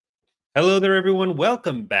Hello there, everyone.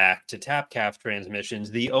 Welcome back to TapCaf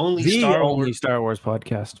Transmissions, the only The Star only Wars. Star Wars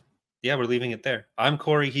podcast. Yeah, we're leaving it there. I'm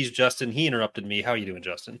Corey. He's Justin. He interrupted me. How are you doing,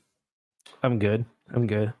 Justin? I'm good. I'm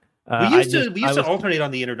good. We I used just to we I used to was alternate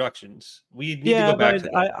on the introductions. We need to go yeah, back to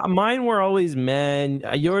but that. mine were always men.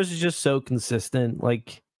 Yours is just so consistent.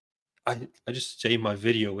 Like I just say my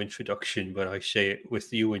video introduction, but I say it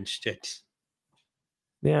with you instead.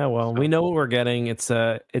 yeah, well, we So, know what we're getting. It's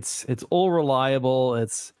all reliable.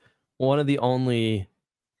 It's one of the only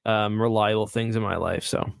reliable things in my life.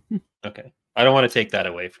 So okay. I don't want to take that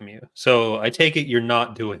away from you. So I take it you're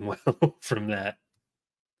not doing well from that.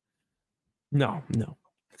 no,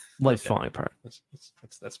 life's Okay. falling apart.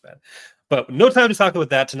 That's bad. But no time to talk about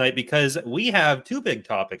that tonight because we have two big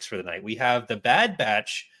topics for the night. We have the Bad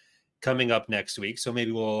Batch coming up next week. So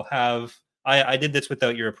maybe we'll have. I did this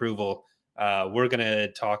without your approval. We're going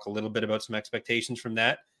to talk a little bit about some expectations from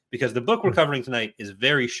that because the book we're covering tonight is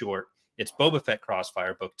very short. It's Boba Fett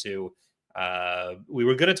Crossfire, book 2. We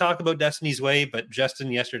were going to talk about Destiny's Way, but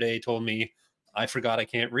Justin yesterday told me I forgot I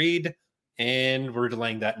can't read, and we're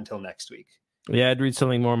delaying that until next week. Yeah, I'd read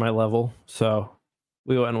something more my level. So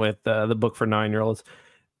we went with the book for 9-year-olds.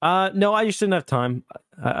 No, I just didn't have time.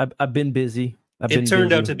 I've been busy. It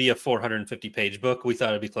turned out to be a 450-page book. We thought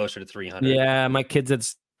it'd be closer to 300. Yeah, my kids had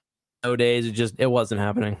nowadays. It wasn't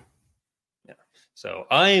happening. Yeah. So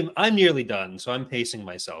I'm nearly done. So I'm pacing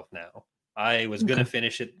myself now. I was going to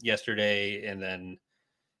finish it yesterday and then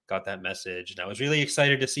got that message. And I was really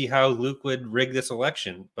excited to see how Luke would rig this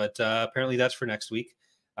election. But apparently that's for next week.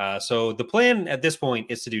 So the plan at this point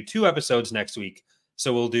is to do 2 episodes next week.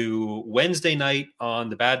 So we'll do Wednesday night on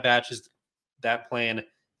the Bad Batches, that plan,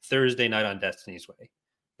 Thursday night on Destiny's Way.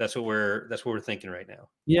 That's what we're thinking right now.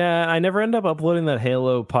 Yeah, I never end up uploading that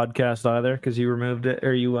Halo podcast either because you removed it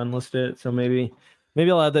or you unlisted it. So maybe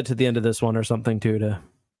I'll add that to the end of this one or something too.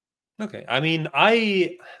 Okay. I mean,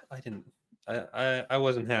 I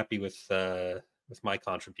wasn't happy with my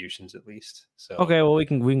contributions at least. So okay, well we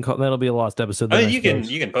can call that'll be a lost episode. I mean,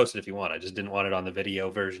 you can post it if you want. I just didn't want it on the video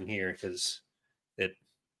version here because it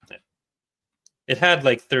had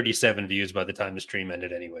like 37 views by the time the stream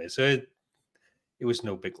ended anyway. So it was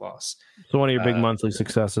no big loss. So one of your big monthly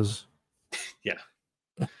successes. Yeah.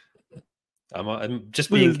 I'm just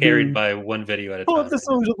being carried by one video at a time. The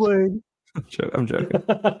social blade. I'm joking.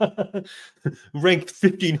 Ranked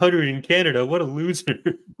 1500 in Canada. What a loser.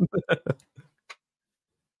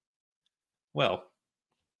 Well,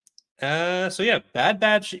 so yeah, Bad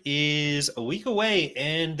Batch is a week away,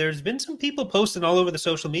 and there's been some people posting all over the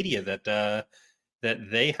social media that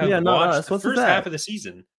they have watched the first half of the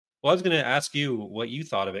season. Well, I was going to ask you what you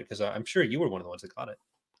thought of it because I'm sure you were one of the ones that got it.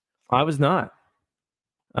 I was not.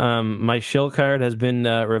 My shill card has been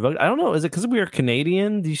revoked. I don't know. Is it because we are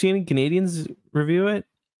Canadian? Do you see any Canadians review it?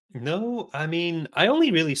 No, I mean, I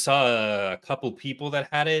only really saw a couple people that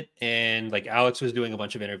had it, and like Alex was doing a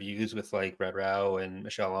bunch of interviews with like Red Rao and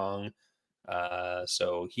Michelle Long.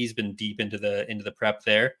 So he's been deep into the prep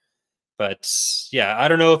there. But yeah, I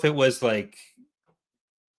don't know if it was like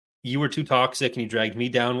you were too toxic and you dragged me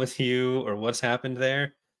down with you or what's happened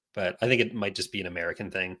there. But I think it might just be an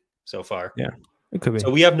American thing so far. Yeah, it could be.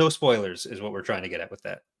 So we have no spoilers is what we're trying to get at with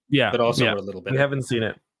that. Yeah. But also we're a little bit. We haven't seen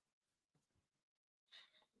it.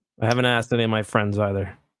 I haven't asked any of my friends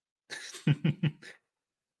either.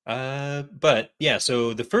 But yeah,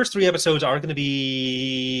 so the first 3 episodes are going to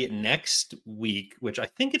be next week, which I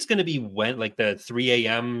think it's going to be when like the 3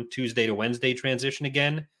 a.m. Tuesday to Wednesday transition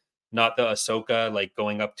again, not the Ahsoka like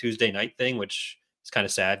going up Tuesday night thing, which is kind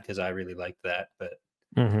of sad because I really liked that, but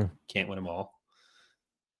can't win them all.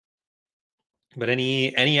 But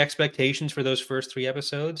any expectations for those first 3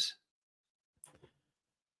 episodes?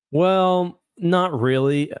 Well, not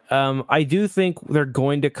really. I do think they're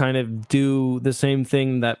going to kind of do the same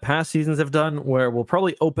thing that past seasons have done, where we'll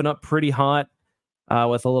probably open up pretty hot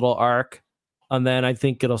with a little arc, and then I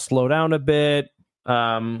think it'll slow down a bit.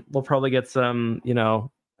 We'll probably get some,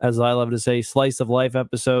 as I love to say, slice of life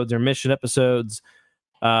episodes or mission episodes,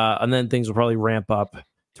 and then things will probably ramp up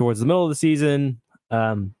towards the middle of the season.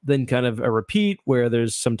 Then kind of a repeat where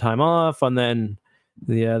there's some time off, and then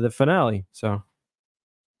the finale. So.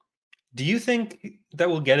 Do you think that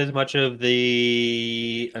we'll get as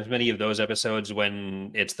many of those episodes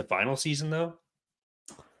when it's the final season, though?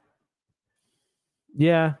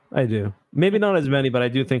 Yeah, I do. Maybe not as many, but I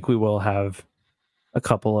do think we will have a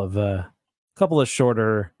couple of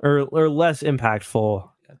shorter or less impactful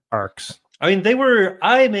arcs. I mean,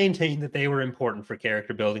 I maintain that they were important for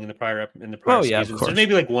character building in the prior seasons. So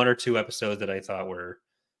maybe like 1 or 2 episodes that I thought were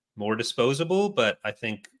more disposable, but I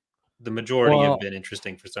think the majority Well, have been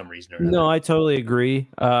interesting for some reason or another. No, I totally agree.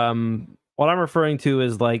 What I'm referring to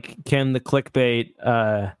is like, can the clickbait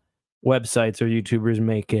websites or YouTubers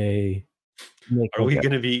make Are we like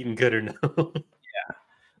going to be eating good or no?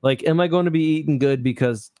 like, am I going to be eating good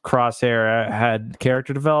because Crosshair had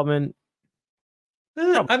character development?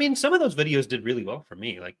 I mean, some of those videos did really well for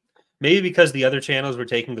me. Like maybe because the other channels were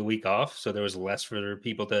taking the week off, so there was less for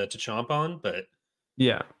people to chomp on. But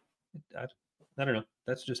Yeah, I don't know.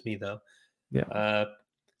 That's just me though. yeah.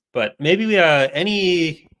 But maybe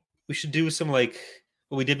we should do some like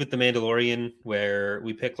what we did with the Mandalorian, where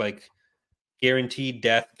we pick like guaranteed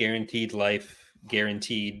death, guaranteed life,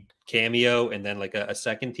 guaranteed cameo, and then like a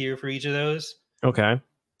second tier for each of those. Okay.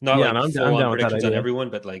 Not Yeah, like I'm full on down with that predictions on idea. everyone,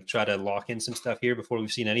 but like try to lock in some stuff here before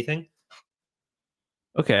we've seen anything.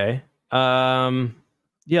 Okay.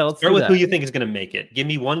 Yeah, let's Start do with that. who you think is going to make it. Give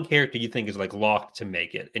me one character you think is like locked to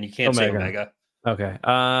make it, and you can't say Omega. Okay.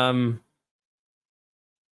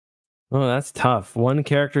 Oh, that's tough. One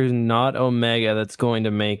character who's not Omega that's going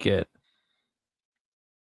to make it.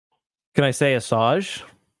 Can I say Asajj?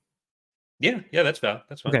 Yeah, that's fine.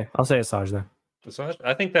 That's fine. Okay, I'll say Asajj then. Asajj?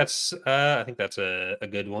 I think that's a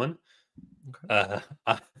good one. Okay.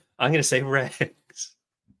 I'm gonna say Rex.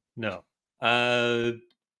 No. I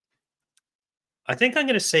think I'm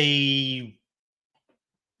gonna say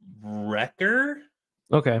Wrecker.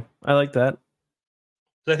 Okay, I like that.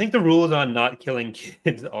 So I think the rules on not killing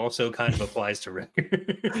kids also kind of applies to Wrecker.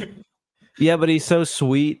 Yeah, but he's so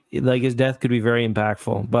sweet. Like his death could be very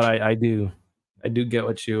impactful. But I do get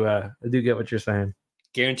what you're saying.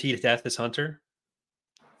 Guaranteed death is Hunter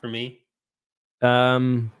for me.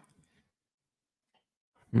 I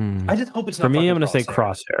just hope it's not for me. I'm going to say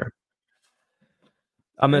Crosshair.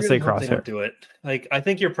 I'm going to say Crosshair. They don't do it. Like I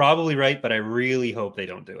think you're probably right, but I really hope they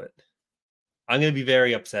don't do it. I'm going to be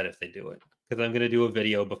very upset if they do it, because I'm going to do a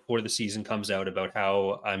video before the season comes out about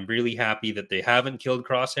how I'm really happy that they haven't killed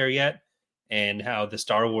Crosshair yet, and how the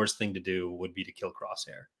Star Wars thing to do would be to kill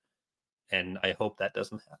Crosshair. And I hope that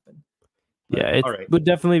doesn't happen. But, yeah, it would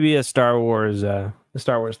definitely be a Star Wars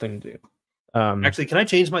thing to do. Actually, can I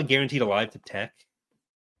change my guaranteed alive to tech?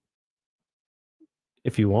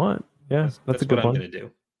 If you want. Yeah, that's a good what one. I'm going to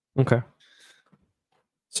do. Okay.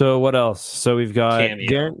 So what else? So we've got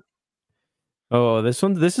this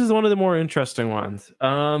is one of the more interesting ones.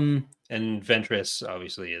 And Ventress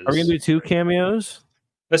obviously is. Are we gonna do 2 cameos?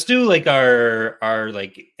 Let's do like our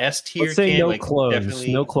like S tier. Let's say clones.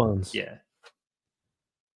 Definitely... No clones. Yeah.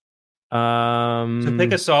 So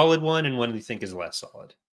pick a solid one and one you think is less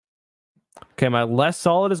solid. Okay, my less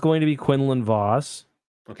solid is going to be Quinlan Voss.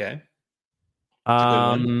 Okay.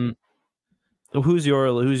 Who's your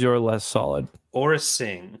less solid? Aura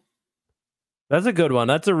Singh. That's a good one.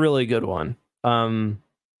 That's a really good one. I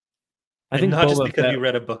think not just because we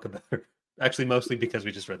read a book about her. Actually, mostly because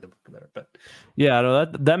we just read the book about her. But yeah, no,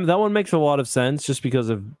 that one makes a lot of sense just because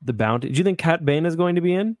of the bounty. Do you think Cat Bane is going to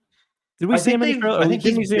be in? Did we see him in the trailer? I think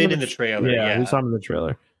he's been in the trailer. Yeah, we saw him in the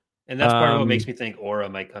trailer. And that's part of what makes me think Aura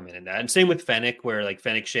might come in that. And same with Fennec, where like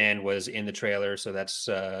Fennec Shan was in the trailer, so that's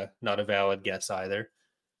not a valid guess either.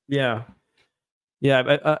 Yeah.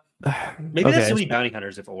 Yeah. Maybe that's too many bounty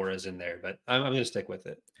hunters if Aura's in there, but I'm going to stick with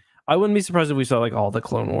it. I wouldn't be surprised if we saw like all the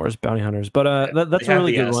Clone Wars bounty hunters, but that's a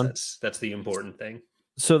really good one. That's the important thing.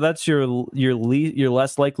 So that's your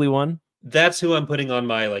less likely one. That's who I'm putting on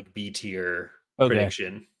my like B tier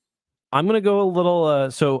prediction. I'm going to go a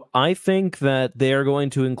little. So I think that they are going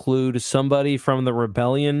to include somebody from the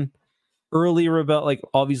Rebellion, like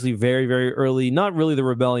obviously very, very early, not really the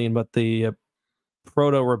Rebellion, but the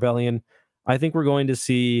Proto Rebellion. I think we're going to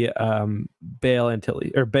see Bail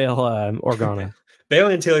Antilles or Bail Organa. Bail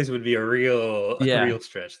Antilles would be a real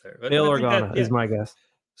stretch there. But Bail Organa is my guess.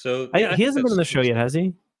 So he hasn't been in the show yet, has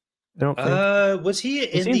he? I don't think. Was he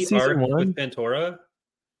in the arc with Pantora?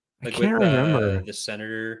 Like I can't remember. The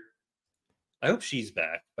senator. I hope she's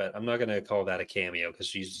back, but I'm not going to call that a cameo because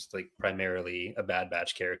she's just like primarily a Bad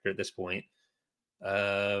Batch character at this point.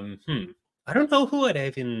 I don't know who I'd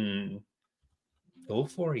even go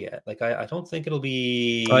for yet. Like I don't think it'll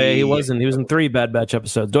be. Oh yeah, he was in 3 Bad Batch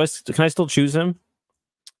episodes. Can I still choose him?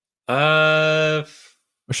 Or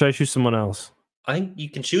should I choose someone else? I think you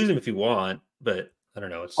can choose him if you want, but I don't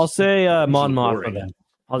know. I'll say Mon Mothma then.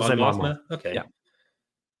 I'll say Mon Mothma. Okay.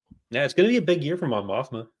 Yeah, it's going to be a big year for Mon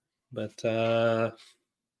Mothma, but I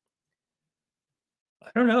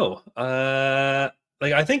don't know.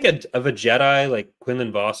 Like I think of a Jedi, like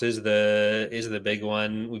Quinlan Voss is the big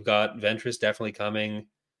one. We've got Ventress definitely coming.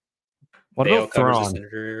 What about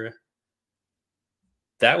Thrawn?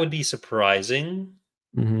 That would be surprising.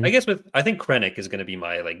 Mm-hmm. I guess I think Krennic is going to be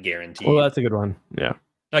my like guarantee. Oh, that's a good one. Yeah.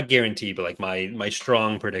 not guarantee, but like my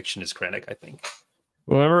strong prediction is Krennic, I think.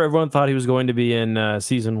 Remember, everyone thought he was going to be in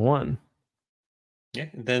season 1. Yeah,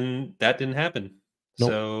 then that didn't happen.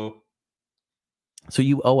 Nope. So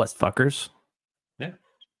you owe us, fuckers. Yeah.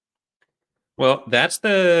 Well, that's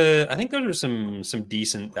I think those are some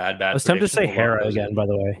decent Bad Batch. I was tempted to say Hera again, by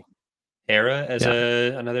the way. Hera as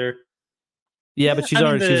another. Yeah, but she's in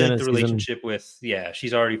the relationship with. Yeah,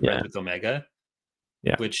 she's already friends with Omega.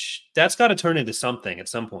 Yeah, which that's got to turn into something at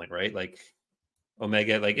some point, right? Like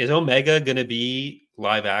Omega, like is Omega going to be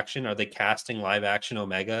live action? Are they casting live action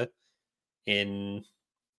Omega in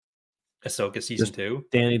Ahsoka season 2?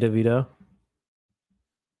 Danny DeVito.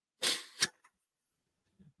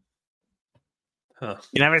 Huh.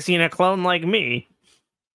 You never seen a clone like me?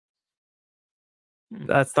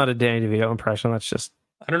 That's not a Danny DeVito impression. That's just...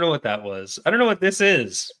 I don't know what that was. I don't know what this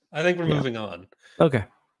is. I think we're moving on. Okay.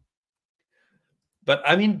 But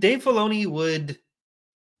I mean, Dave Filoni would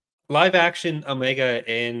live action Omega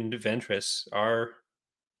and Ventress are,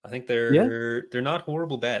 I think they're not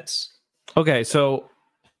horrible bets. Okay, so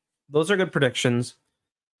those are good predictions.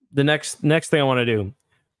 The next thing I want to do,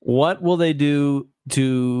 what will they do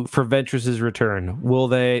for Ventress's return? Will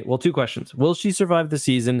they? Well, 2 questions. Will she survive the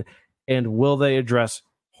season, and will they address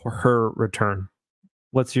her return?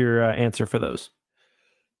 What's your answer for those?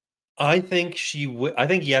 I think she would. I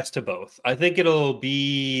think yes to both. I think it'll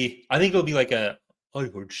be like I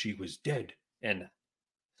heard she was dead, and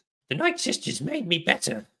the Night Sisters made me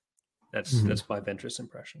better. That's my Ventress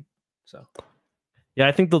impression. So, yeah,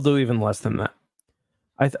 I think they'll do even less than that.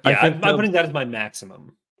 I'm putting that as my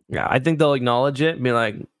maximum. Yeah, I think they'll acknowledge it and be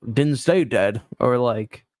like, "Didn't stay dead," or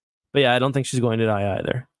like, but yeah, I don't think she's going to die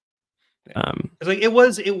either. Yeah. It's like it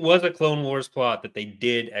was a Clone Wars plot that they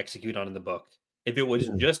did execute on in the book. If it was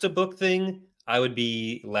just a book thing, I would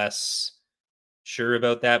be less sure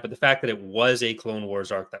about that. But the fact that it was a Clone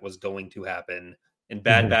Wars arc that was going to happen, and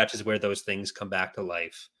Bad Batch is where those things come back to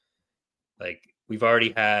life. Like we've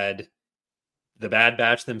already had the Bad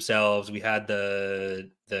Batch themselves. We had the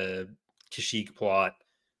Kashyyyk plot.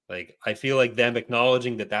 Like I feel like them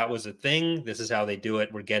acknowledging that was a thing. This is how they do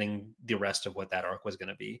it. We're getting the rest of what that arc was going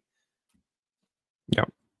to be. Yeah.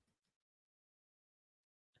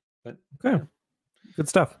 But okay. Good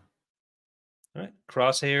stuff. All right.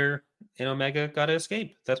 Crosshair and Omega got to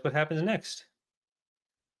escape. That's what happens next.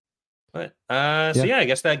 But so yeah, I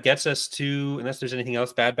guess that gets us to, unless there's anything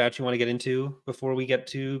else Bad Batch you want to get into before we get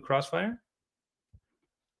to Crossfire.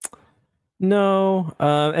 No.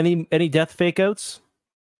 Any death fake outs?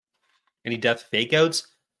 Any death fake outs?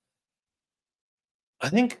 I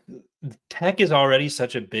think Tech is already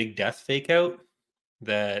such a big death fake out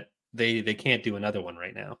that they can't do another one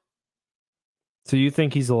right now. So you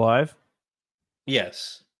think he's alive?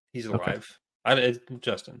 Yes, he's alive. Okay.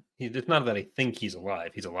 Justin, it's not that I think he's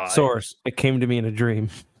alive. He's alive. Source, it came to me in a dream.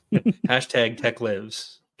 Hashtag Tech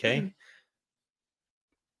lives. Okay.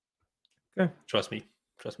 Okay. Trust me.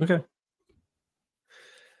 Okay.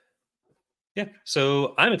 Yeah.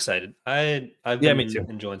 So I'm excited. I've been me too.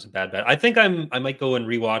 enjoying some Bad Batch. I think I might go and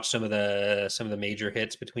rewatch some of the major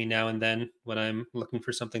hits between now and then when I'm looking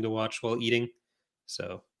for something to watch while eating.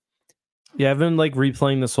 So. Yeah, I've been like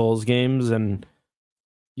replaying the Souls games, and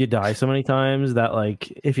you die so many times that like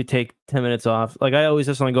if you take 10 minutes off, like I always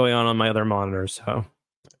have something going on my other monitor, so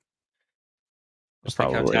just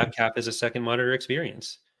like how TapCap is a second monitor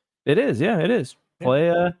experience. It is, yeah, it is. Yeah.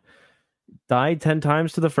 Play die 10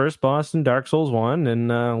 times to the first boss in Dark Souls 1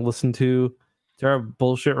 and listen to our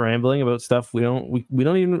bullshit rambling about stuff we don't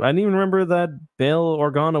even. I didn't even remember that Bail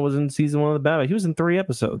Organa was in season 1 of the Bad Batch. He was in 3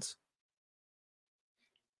 episodes.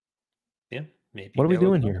 Yeah, maybe. What are we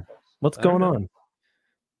doing here? What's going on?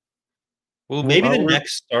 Well, maybe the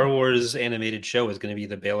next Star Wars animated show is going to be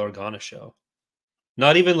the Bail Organa show.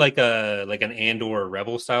 Not even like an Andor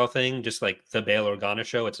Rebel style thing, just like the Bail Organa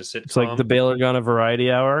show. It's a sitcom. It's like the Bail Organa Variety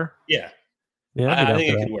Hour. Yeah. I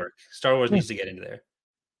think it could work. Star Wars needs to get into there.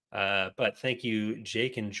 But thank you,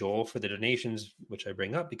 Jake and Joel, for the donations, which I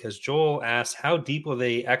bring up because Joel asks, how deep will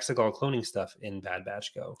the Exegol cloning stuff in Bad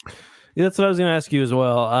Batch go? Yeah, that's what I was going to ask you as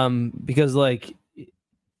well. Because like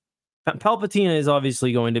Palpatine is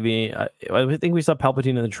obviously going to be. I think we saw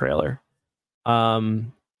Palpatine in the trailer.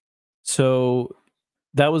 So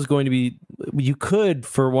that was going to be. You could,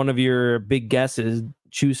 for one of your big guesses,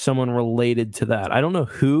 choose someone related to that. I don't know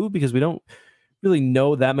who because we don't really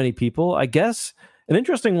know that many people. I guess an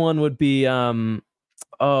interesting one would be.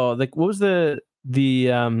 Like what was the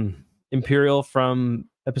Imperial from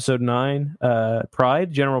Episode 9?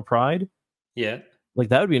 Pride, General Pride. Yeah, like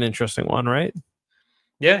that would be an interesting one, right?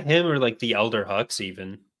 Yeah, him or like the Elder Hux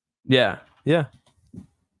even. Yeah.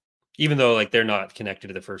 even though like they're not connected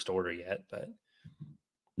to the First Order yet. But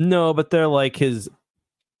no, but they're like his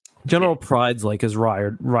General Pride's like his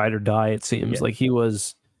ride or die. It seems like he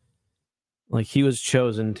was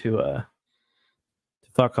chosen to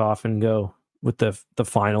fuck off and go with the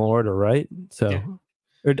final order, right? So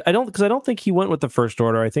I don't think he went with the First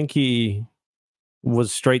Order. I think he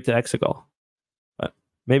was straight to Exegol, but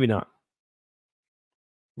maybe not.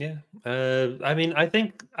 Yeah, I mean, I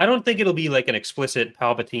don't think it'll be like an explicit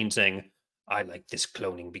Palpatine saying, "I like this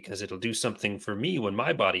cloning because it'll do something for me when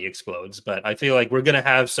my body explodes." But I feel like we're gonna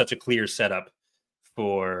have such a clear setup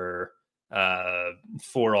for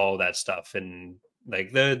all that stuff, and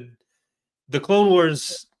like the Clone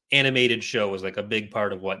Wars animated show was like a big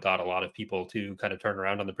part of what got a lot of people to kind of turn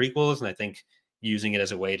around on the prequels, and I think using it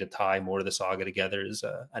as a way to tie more of the saga together is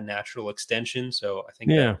a natural extension. So I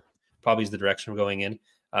think that probably is the direction we're going in.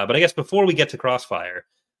 But I guess before we get to Crossfire,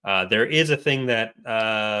 there is a thing that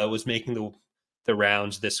was making the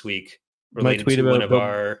rounds this week related to one of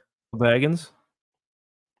our Baggins.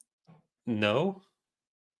 No.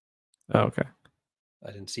 Oh, okay.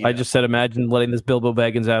 I didn't see. I just said, imagine letting this Bilbo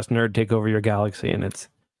Baggins ass nerd take over your galaxy, and it's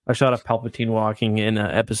a shot of Palpatine walking in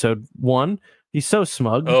episode 1. He's so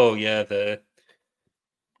smug. Oh yeah,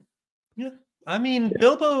 I mean,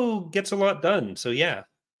 Bilbo gets a lot done, so yeah.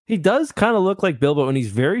 He does kind of look like Bilbo, and he's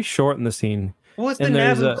very short in the scene. Well, it's the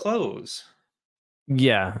Naboo clothes.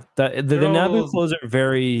 Yeah, the Naboo clothes are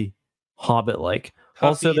very Hobbit-like.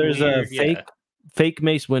 Also, there's a fake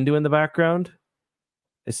Mace Windu in the background.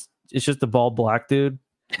 It's just a bald black dude.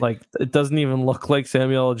 Like, it doesn't even look like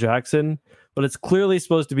Samuel L. Jackson, but it's clearly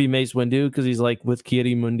supposed to be Mace Windu because he's like with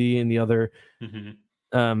Ki-Adi-Mundi and the other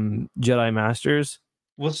Jedi Masters.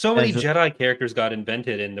 Well, so many Jedi characters got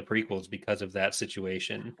invented in the prequels because of that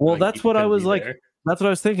situation. Well, that's what I was like. That's what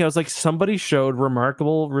I was thinking. I was like, somebody showed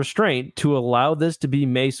remarkable restraint to allow this to be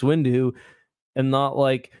Mace Windu and not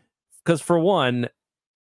like, because for one,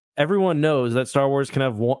 everyone knows that Star Wars can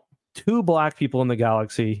have 2 black people in the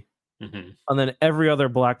galaxy, and then every other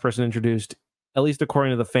black person introduced, at least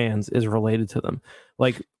according to the fans, is related to them.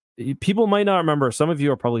 Like, people might not remember. Some of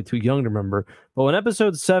you are probably too young to remember. But when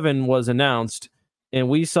Episode 7 was announced and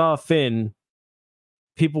we saw Finn,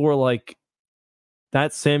 people were like,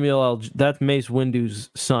 that's that's Mace Windu's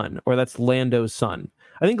son, or that's Lando's son.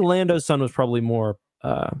 I think Lando's son was probably more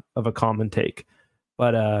of a common take.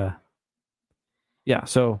 But yeah,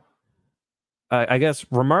 so I guess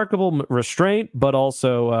remarkable restraint, but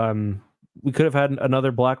also we could have had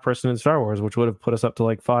another black person in Star Wars, which would have put us up to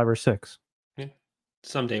like 5 or 6. Yeah.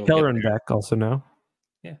 Someday we'll Keller and Beck also now.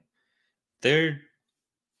 Yeah.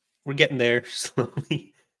 We're getting there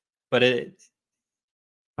slowly. But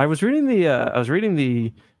I was reading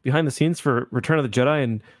the behind the scenes for Return of the Jedi,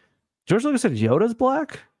 and George Lucas said Yoda's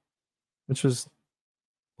black, which was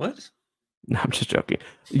what? No, I'm just joking.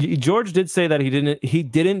 George did say that he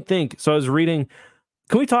didn't think. So I was reading.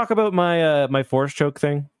 Can we talk about my my Force choke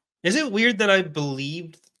thing? Is it weird that I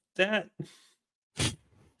believed that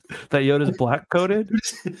Yoda's black coded?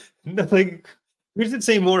 No, like, who does it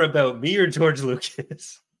say more about me or George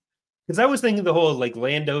Lucas? Because I was thinking the whole like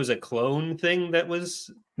Lando's a clone thing that was.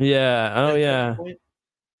 Yeah. Oh yeah.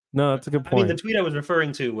 No, that's a good point. I mean, the tweet I was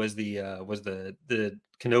referring to was the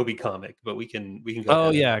Kenobi comic, but we can go. Oh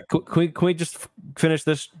yeah, can we just finish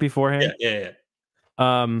this beforehand? Yeah.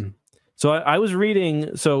 So I was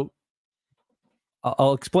reading. So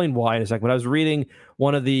I'll explain why in a second. But I was reading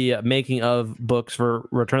one of the making of books for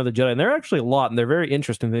Return of the Jedi, and they're actually a lot, and they're very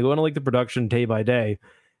interesting. They go into like the production day by day,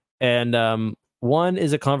 and one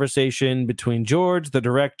is a conversation between George, the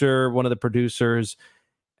director, one of the producers,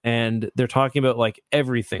 and they're talking about like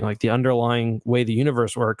everything, like the underlying way the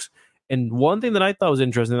universe works. And one thing that I thought was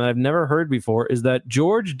interesting that I've never heard before is that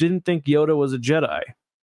George didn't think Yoda was a Jedi.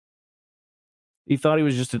 He thought he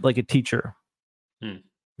was just like a teacher. Have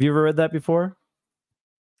you ever read that before?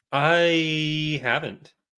 I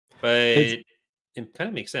haven't, but it kind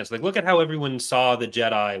of makes sense. Like, look at how everyone saw the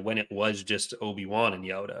Jedi when it was just Obi-Wan and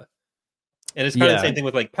Yoda. And it's kind of the same thing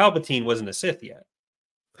with like Palpatine wasn't a Sith yet.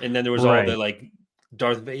 And then there was all the like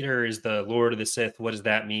Darth Vader is the Lord of the Sith. What does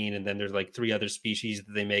that mean? And then there's like 3 other species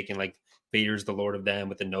that they make, and like Vader's the Lord of them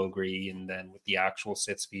with the Nogri, and then with the actual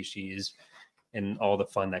Sith species and all the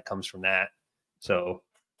fun that comes from that. So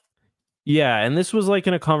yeah, and this was like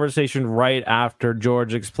in a conversation right after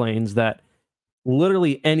George explains that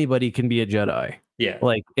literally anybody can be a Jedi. Yeah.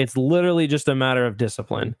 Like it's literally just a matter of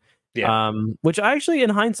discipline. Yeah. Which actually in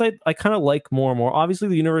hindsight I kind of like more and more. Obviously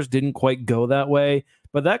the universe didn't quite go that way,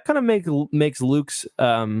 but that kind of makes Luke's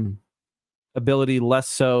ability less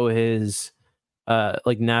so his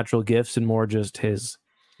like natural gifts and more just his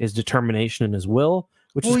determination and his will,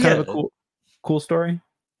 which Well, is kind yeah. of a cool story.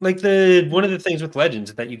 Like one of the things with Legends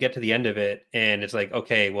is that you get to the end of it and it's like,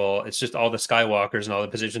 okay, well, it's just all the Skywalkers and all the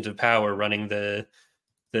positions of power running the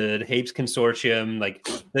Hapes Consortium. Like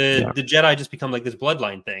the Jedi just become like this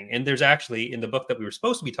bloodline thing. And there's actually in the book that we were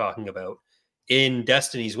supposed to be talking about, in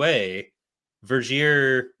Destiny's Way,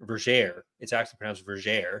 Vergere, it's actually pronounced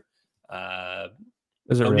Vergere.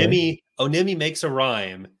 Is it really? Onimi makes a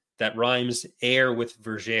rhyme that rhymes air with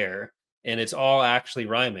Vergere, and it's all actually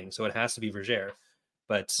rhyming, so it has to be Vergere.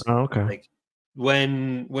 But okay. Like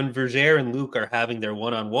when Vergere and Luke are having their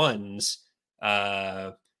one-on-ones,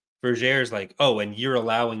 Vergere's like, "Oh, and you're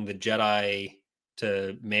allowing the Jedi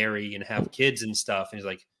to marry and have kids and stuff." And he's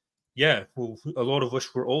like, "Yeah, well, a lot of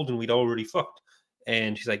us were old and we'd already fucked."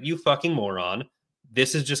 And she's like, "You fucking moron.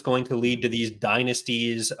 This is just going to lead to these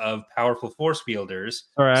dynasties of powerful force wielders."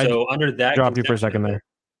 All right, so under that dropped you for a second there.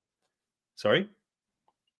 Sorry?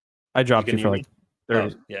 I dropped you for like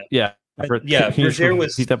 30. Oh, yeah. Yeah. Vergere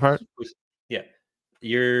was repeat that part? Yeah. Can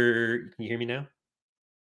you hear me now?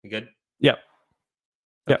 You good? Yep.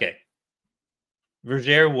 Okay.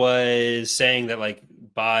 Vergere was saying that like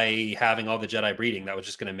by having all the Jedi breeding, that was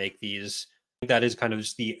just going to make these. That is kind of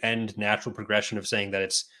just the end natural progression of saying that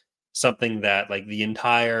it's something that like the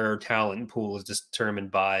entire talent pool is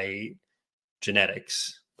determined by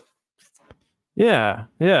genetics. Yeah.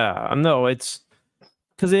 No, it's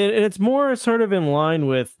because it's more sort of in line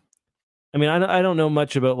with. I mean, I don't know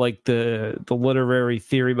much about like the literary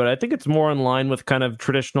theory, but I think it's more in line with kind of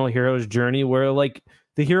traditional hero's journey, where like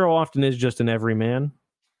the hero often is just an everyman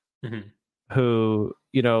who,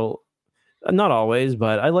 you know, not always,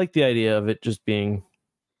 but I like the idea of it just being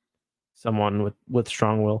someone with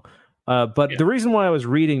strong will. But the reason why I was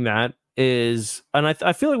reading that is, and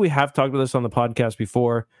I feel like we have talked about this on the podcast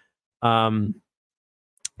before. I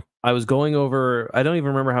was going over, I don't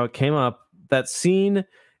even remember how it came up, that scene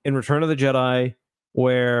in Return of the Jedi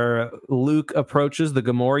where Luke approaches the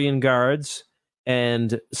Gamorrean guards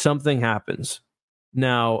and something happens.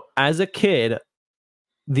 Now, as a kid,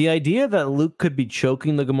 the idea that Luke could be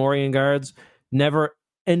choking the Gamorrean guards never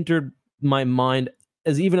entered my mind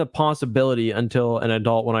as even a possibility until an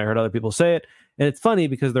adult when I heard other people say it. And it's funny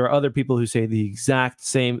because there are other people who say the exact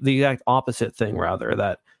opposite thing, rather,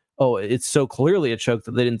 that, oh, it's so clearly a choke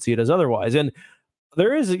that they didn't see it as otherwise. And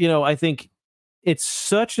there is, you know, I think it's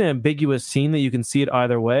such an ambiguous scene that you can see it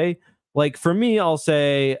either way. Like for me, I'll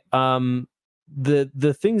say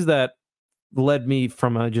the things that led me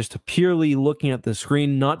from just purely looking at the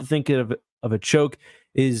screen, not thinking of a choke,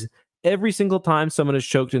 is every single time someone is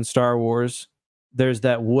choked in Star Wars, there's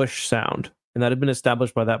that whoosh sound, and that had been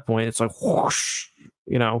established by that point. It's like whoosh,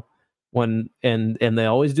 you know, when and they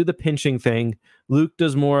always do the pinching thing. Luke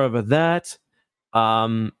does more of that,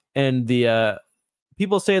 and the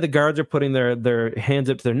people say the guards are putting their hands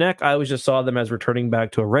up to their neck. I always just saw them as returning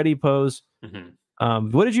back to a ready pose.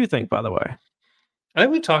 What did you think, by the way? I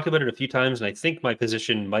think we talked about it a few times, and I think my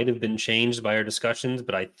position might have been changed by our discussions,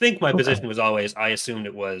 but I think my position was always, I assumed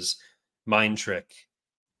it was mind trick.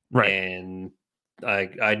 Right. And I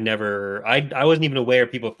wasn't even aware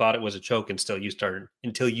people thought it was a choke until you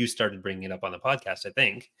started bringing it up on the podcast, I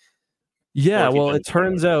think. Yeah, well, it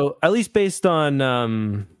turns out, at least based on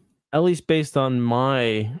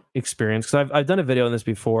my experience, because I've done a video on this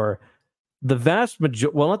before, the vast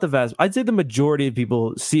majority, well, not the vast, I'd say the majority of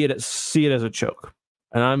people see it as a choke.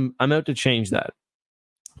 And I'm out to change that,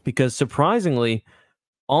 because surprisingly,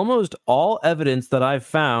 almost all evidence that I've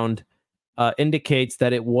found indicates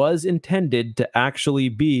that it was intended to actually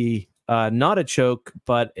be not a choke,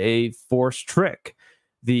 but a forced trick.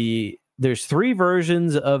 There's 3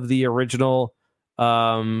 versions of the original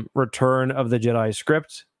Return of the Jedi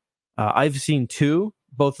script. I've seen 2.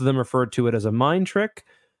 Both of them referred to it as a mind trick.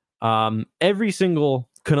 Every single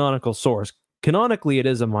canonical source, canonically it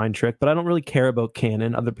is a mind trick, but I don't really care about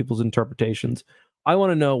canon, other people's interpretations. I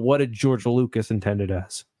want to know, what did George Lucas intended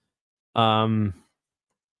as?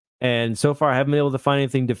 And so far I haven't been able to find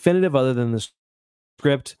anything definitive other than the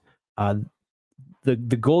script. The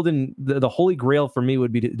holy grail for me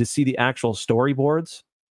would be to see the actual storyboards.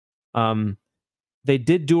 They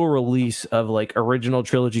did do a release of like original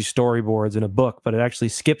trilogy storyboards in a book, but it actually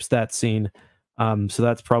skips that scene. So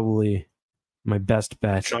that's probably my best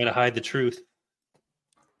bet. Trying to hide the truth.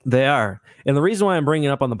 They are. And the reason why I'm bringing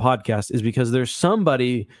it up on the podcast is because there's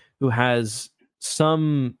somebody who has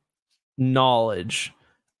some knowledge.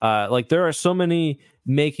 Like there are so many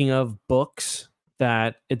making of books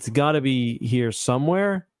that it's got to be here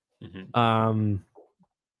somewhere. So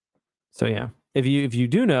yeah, if you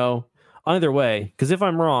do know either way, because if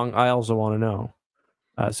I'm wrong, I also want to know.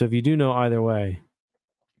 So if you do know either way.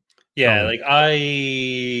 Yeah, like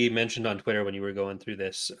I mentioned on Twitter when you were going through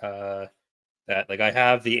this, that like I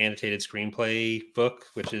have the annotated screenplay book,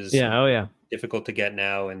 which is difficult to get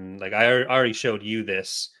now, and like I already showed you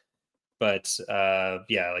this, but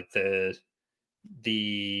yeah, like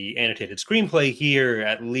the annotated screenplay here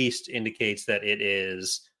at least indicates that it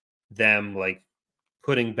is them like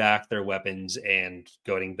putting back their weapons and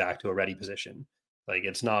going back to a ready position. Like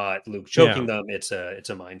it's not Luke choking them; it's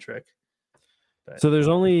a mind trick. But, so there's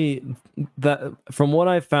only that. From what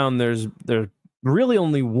I found, there's really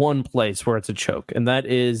only one place where it's a choke, and that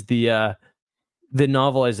is the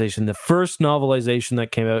novelization. The first novelization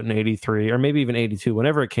that came out in '83, or maybe even '82,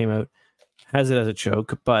 whenever it came out, has it as a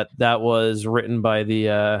choke. But that was written by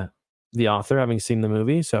the author, having seen the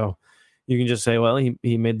movie, so you can just say, well,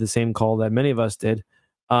 he made the same call that many of us did.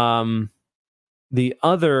 The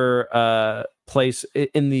other place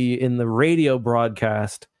in the radio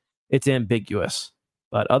broadcast, it's ambiguous.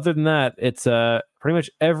 But other than that, it's pretty much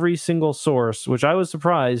every single source, which I was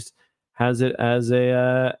surprised, has it as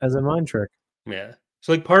a mind trick. Yeah.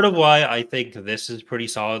 So like part of why I think this is pretty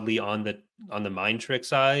solidly on the mind trick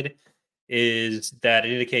side is that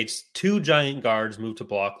it indicates two giant guards move to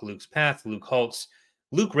block Luke's path. Luke halts.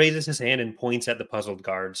 Luke raises his hand and points at the puzzled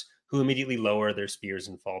guards, who immediately lower their spears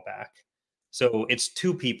and fall back. So it's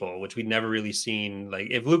two people, which we'd never really seen. Like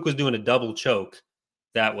if Luke was doing a double choke,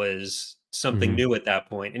 that was something new at that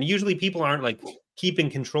point. And usually people aren't like keeping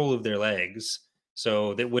control of their legs,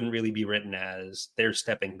 so that wouldn't really be written as they're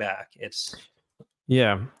stepping back. It's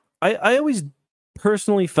I always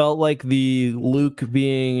personally felt like the Luke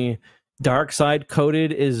being dark side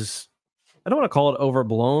coded is, I don't want to call it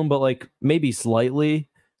overblown, but like maybe slightly.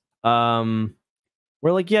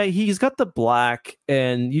 Where like, yeah, he's got the black,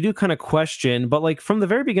 and you do kind of question, but like from the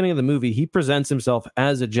very beginning of the movie, he presents himself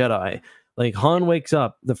as a Jedi. Like Han wakes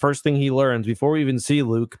up, the first thing he learns before we even see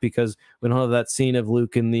Luke, because we don't have that scene of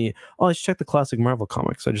Luke in the, let's check the classic Marvel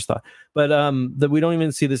comics. I just thought, but that we don't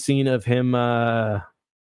even see the scene of him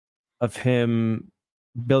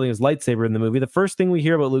building his lightsaber in the movie. The first thing we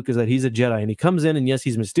hear about Luke is that he's a Jedi, and he comes in, and yes,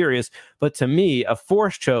 he's mysterious, but to me, a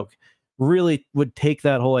Force choke really would take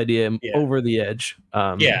that whole idea over the edge.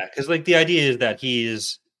 Because like the idea is that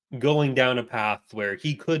he's going down a path where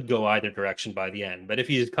he could go either direction by the end, but if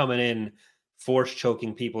he's coming in Force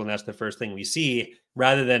choking people and that's the first thing we see,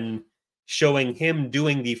 rather than showing him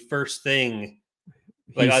doing the first thing,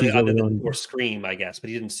 like other than Force scream, I guess, but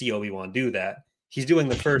he didn't see Obi-Wan do that. He's doing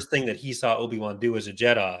the first thing that he saw Obi-Wan do as a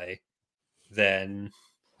Jedi. Then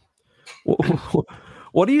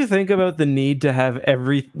what do you think about the need to have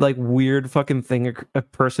every like weird fucking thing a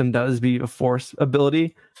person does be a Force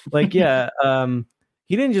ability? Like,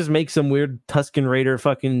 he didn't just make some weird Tusken Raider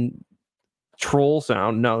fucking troll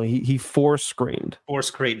sound. No, he Force screamed.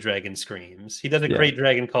 Force Crate Dragon screams. He does a Crate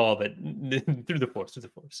Dragon call, but through the Force.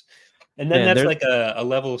 And then that's like a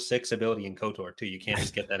level 6 ability in KOTOR too. You can't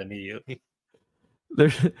just get that immediately.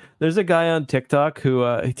 There's a guy on TikTok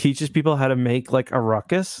who teaches people how to make like a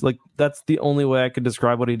ruckus. Like that's the only way I could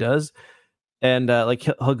describe what he does. And like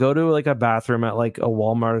he'll go to like a bathroom at like a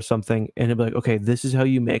Walmart or something, and he'll be like, "Okay, this is how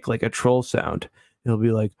you make like a troll sound." He'll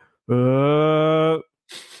be like, He's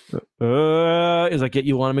like,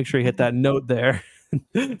 you want to make sure you hit that note there.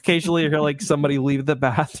 Occasionally, he'll like somebody leave the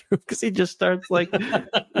bathroom because he just starts like, and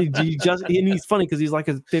he's funny because he's like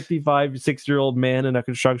a 55, 6-year-old man in a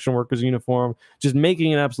construction worker's uniform, just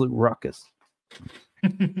making an absolute ruckus.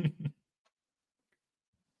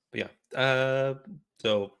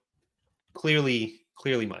 So clearly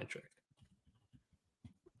mind trick.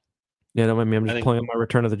 Yeah, don't mind me. I'm just pulling up my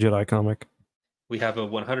Return of the Jedi comic. We have a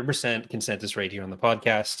 100% consensus rate here on the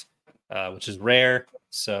podcast, which is rare.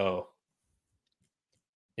 So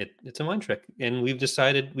it's a mind trick, and we've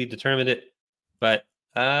determined it. But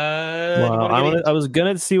I was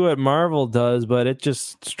gonna see what Marvel does, but it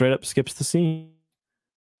just straight up skips the scene.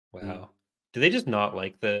 Wow, do they just not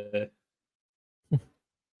like the?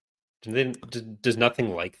 Does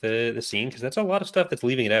nothing like the scene? Because that's a lot of stuff that's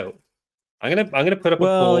leaving it out. I'm gonna put up a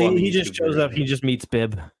poll. He just shows up. He just meets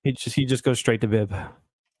Bib. He just goes straight to Bib.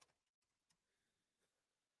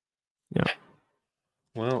 Yeah.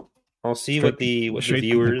 Well, I'll see what the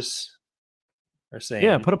viewers are saying.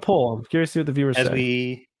 Yeah, put a poll. I'm curious to see what the viewers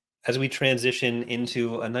say. As we transition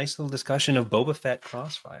into a nice little discussion of Boba Fett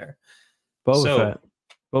Crossfire. Boba Fett.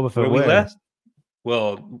 Where we left?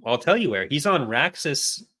 Well, I'll tell you where. He's on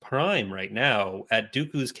Raxus Prime right now at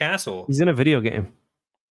Dooku's castle. He's in a video game.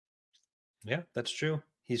 Yeah, that's true.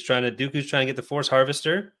 Dooku's trying to get the Force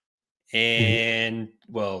Harvester, and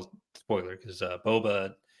well, spoiler, because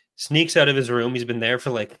Boba sneaks out of his room. He's been there for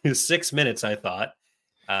like 6 minutes, I thought.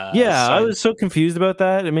 Yeah, I Sign. was so confused about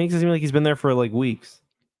that. It makes it seem like he's been there for like weeks.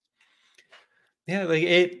 Yeah, like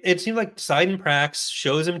it seemed like Seidenprax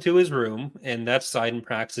shows him to his room, and that's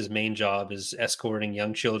Seidenprax's main job is escorting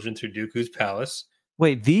young children through Dooku's palace.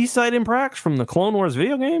 Wait, the Seidenprax from the Clone Wars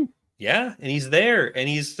video game? Yeah, and he's there, and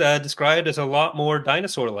he's described as a lot more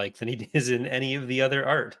dinosaur-like than he is in any of the other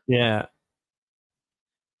art. Yeah.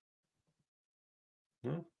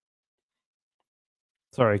 Hmm.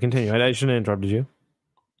 Sorry, continue. I shouldn't have interrupted you.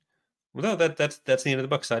 Well, no, that's the end of the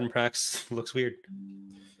book. Seidenprax looks weird.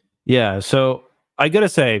 Yeah, so I gotta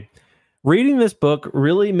say, reading this book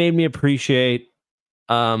really made me appreciate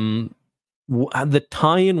the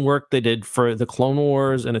tie-in work they did for the Clone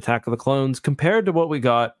Wars and Attack of the Clones compared to what we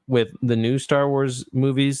got with the new Star Wars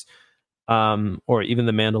movies, or even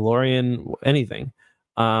the Mandalorian, anything,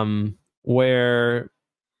 where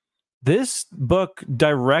this book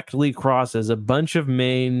directly crosses a bunch of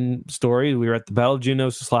main stories. We were at the Battle of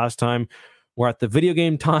Geonosis last time. We're at the video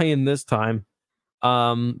game tie-in this time.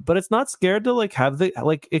 But it's not scared to like have the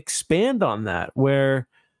like expand on that, where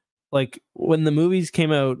like when the movies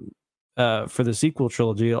came out for the sequel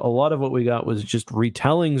trilogy, a lot of what we got was just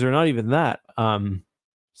retellings or not even that.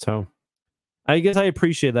 So I guess I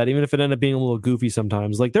appreciate that, even if it ended up being a little goofy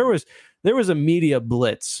sometimes. Like there was a media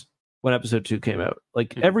blitz when episode 2 came out.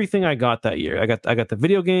 Like everything I got that year. I got the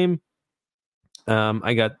video game.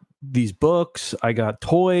 I got these books, I got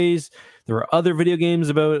toys. There were other video games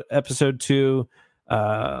about episode 2.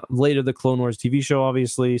 Later the Clone Wars TV show,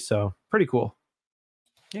 obviously. So pretty cool.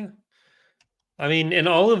 Yeah. I mean, and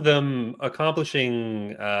all of them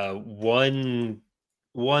accomplishing one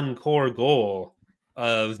core goal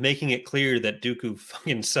of making it clear that Dooku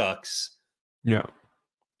fucking sucks. Yeah.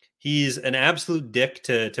 He's an absolute dick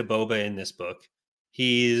to Boba in this book.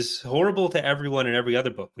 He's horrible to everyone in every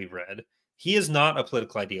other book we've read. He is not a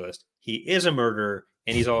political idealist. He is a murderer,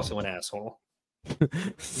 and he's also an asshole.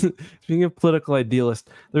 Speaking of political idealist,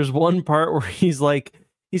 there's one part where he's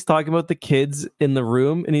talking about the kids in the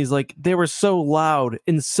room, and he's like, they were so loud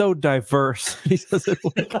and so diverse. He says it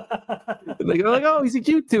like, oh, he's a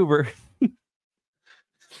YouTuber.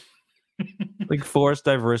 Like forced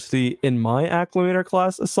diversity in my acclimator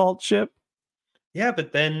class assault ship. Yeah,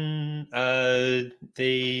 but then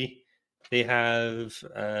they have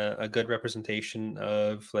a good representation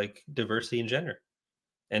of like diversity in gender,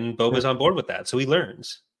 and Boba's on board with that, so he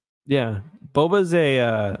learns. Yeah, Boba's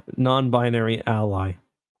a non-binary ally.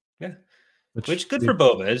 Yeah, which good for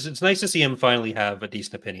Boba. It's nice to see him finally have a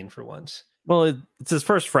decent opinion for once. Well, it's his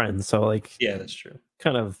first friend, so like, yeah, that's true.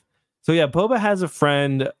 Kind of. So yeah, Boba has a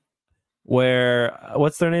friend. Where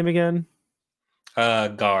what's their name again?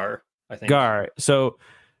 Gar, I think. Gar. So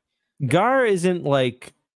Gar isn't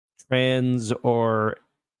like trans or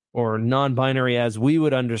non-binary as we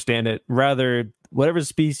would understand it. Rather, whatever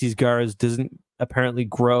species Gar is doesn't apparently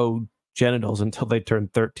grow genitals until they turn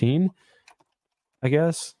 13. I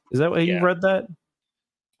guess. Is that what you read that?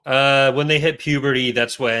 When they hit puberty,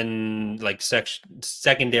 that's when like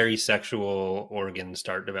secondary sexual organs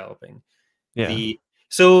start developing. Yeah.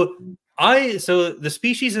 So the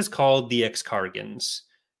species is called the Excargans,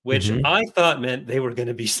 which I thought meant they were going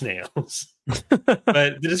to be snails. But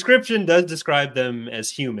the description does describe them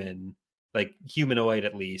as human, like humanoid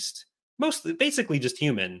at least. Mostly, basically just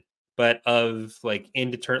human, but of like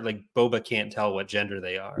indeterminate, like Boba can't tell what gender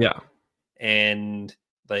they are. Yeah. And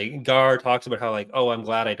like Gar talks about how like, oh, I'm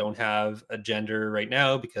glad I don't have a gender right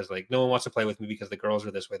now because like no one wants to play with me because the girls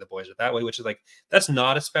are this way, the boys are that way, which is like, that's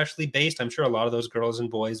not especially based. I'm sure a lot of those girls and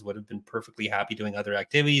boys would have been perfectly happy doing other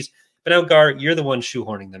activities. But now, Gar, you're the one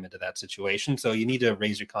shoehorning them into that situation. So you need to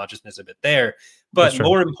raise your consciousness a bit there. But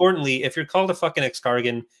more importantly, if you're called a fucking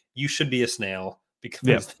Excargan, you should be a snail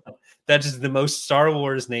because that is the most Star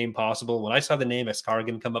Wars name possible. When I saw the name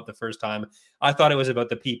Excargan come up the first time, I thought it was about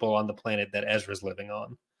the people on the planet that Ezra's living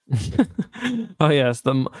on. Oh yes,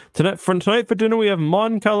 tonight for dinner we have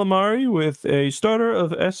Mon Calamari with a starter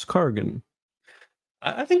of Escargan.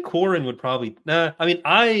 I think Quarren would probably. I mean,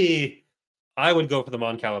 I would go for the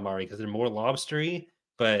Mon Calamari because they're more lobstery,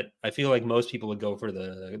 but I feel like most people would go for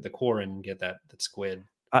the Quarren and get that squid.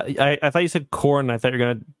 I thought you said corn. I thought you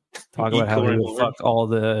were gonna talk about how you fuck all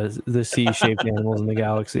the sea-shaped animals in the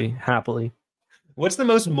galaxy happily. What's the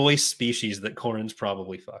most moist species that Quarren's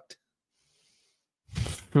probably fucked?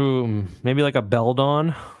 Maybe like a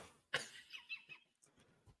Beldon.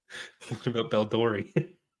 What about Beldori?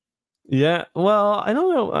 Yeah, well, I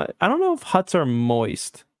don't know. I don't know if Hutts are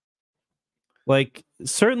moist. Like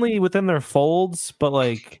certainly within their folds, but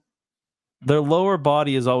like their lower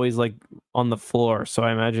body is always like on the floor. So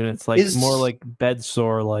I imagine it's like more like bed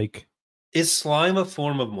sore. Like, is slime a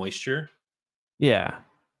form of moisture? Yeah.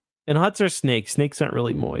 And huts are snakes. Snakes aren't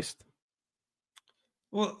really moist.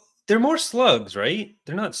 Well, they're more slugs, right?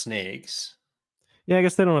 They're not snakes. Yeah, I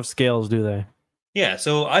guess they don't have scales, do they? Yeah,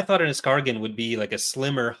 so I thought an escargot would be like a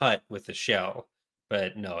slimmer hut with a shell,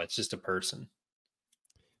 but no, it's just a person.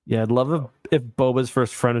 Yeah, I'd love if Boba's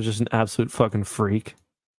first friend was just an absolute fucking freak.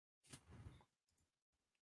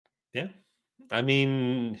 Yeah. I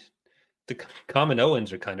mean, the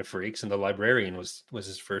Kaminoans are kind of freaks, and the librarian was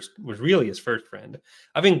really his first friend.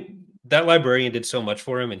 I mean, that librarian did so much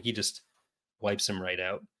for him, and he just wipes him right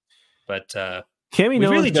out. But we really Kaminoan's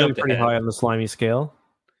got to be jumped pretty ahead. high on the slimy scale.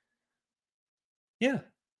 Yeah,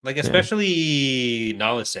 like Yeah. especially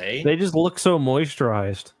Nalise. They just look so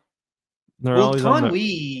moisturized. They're Well, always on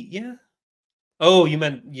Conwee, yeah. Oh, you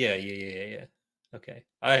meant yeah. Okay,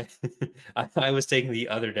 I was taking the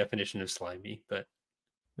other definition of slimy, but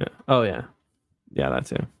Yeah. Oh yeah, yeah, that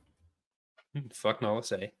too. fuck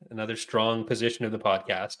Nalise, another strong position of the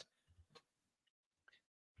podcast.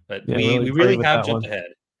 But Yeah, we pray really with have that jumped one. ahead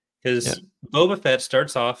Yeah, because Boba Fett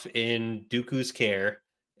starts off in Dooku's care,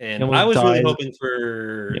 and and I when he was really dies, hoping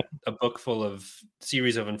for yeah, a book full of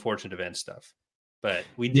series of unfortunate event stuff, but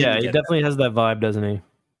we yeah, didn't he get that. definitely has that vibe, doesn't he?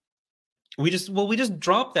 We just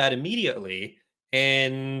dropped that immediately,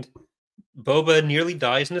 and Boba nearly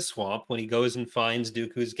dies in a swamp when he goes and finds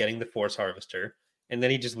Dooku's getting the Force Harvester, and then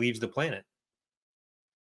he just leaves the planet.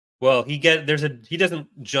 Well, he doesn't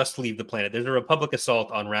just leave the planet. There's a Republic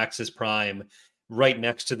assault on Raxus Prime right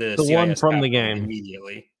next to the The one CIS from the capital game.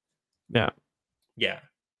 immediately. Yeah, Yeah.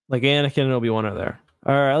 like Anakin and Obi-Wan are there,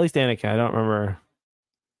 or at least Anakin. I don't remember.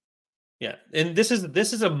 Yeah. And this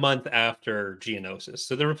is a month after Geonosis.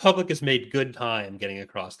 So the Republic has made good time getting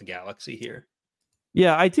across the galaxy here.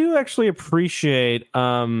 Yeah, I do actually appreciate.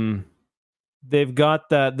 They've got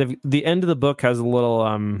that. The end of the book has a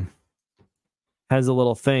little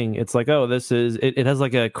thing. It's like, oh, this is it has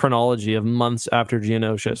like a chronology of months after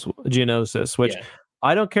Geonosis, which Yeah.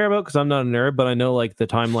 I don't care about because I'm not a nerd, but I know like the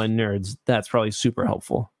timeline nerds, that's probably super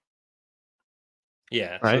helpful.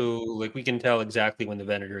 Yeah. Right? So like we can tell exactly when the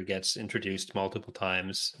Venator gets introduced multiple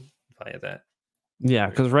times via that. Yeah,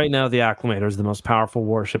 because right now the Acclamator is the most powerful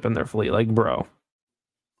warship in their fleet. Like, bro.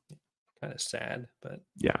 Kind of sad, but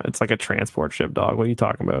Yeah, it's like a transport ship, dog. What are you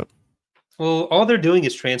talking about? well, all they're doing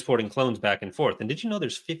is transporting clones back and forth. And did you know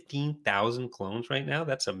there's 15,000 clones right now?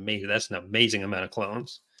 That's amazing. That's an amazing amount of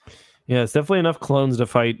clones. Yeah, it's definitely enough clones to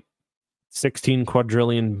fight 16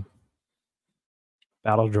 quadrillion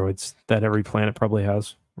battle droids that every planet probably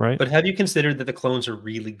has, right? But have you considered that the clones are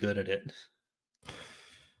really good at it?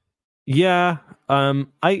 Yeah, I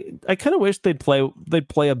kind of wish they'd play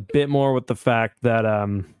a bit more with the fact that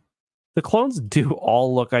the clones do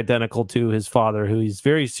all look identical to his father, who he's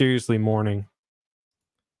very seriously mourning.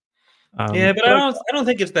 Yeah, but I don't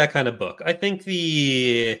think it's that kind of book. I think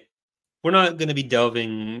we're not going to be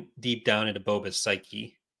delving deep down into Boba's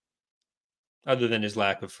psyche, other than his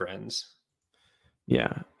lack of friends.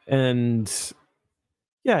 Yeah, and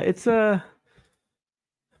yeah, it's I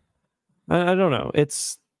don't know.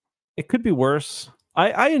 It could be worse.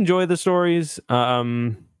 I enjoy the stories.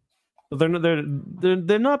 But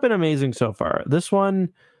they're not been amazing so far. This one,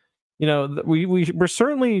 you know, we're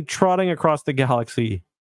certainly trotting across the galaxy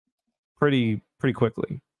pretty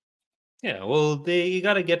quickly. Yeah, well, you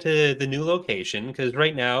got to get to the new location because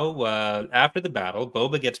right now, after the battle,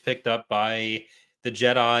 Boba gets picked up by the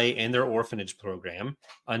Jedi and their orphanage program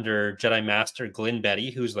under Jedi Master Glyn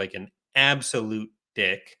Betty, who's like an absolute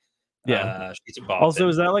dick. Yeah. She's a Bothan. Also,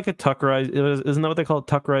 is that like a Tuckerize? Isn't that what they call it,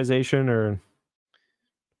 Tuckerization? Or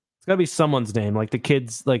it's got to be someone's name, like the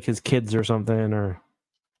kids, like his kids or something. Or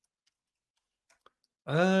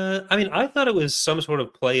I mean, I thought it was some sort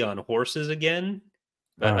of play on horses again,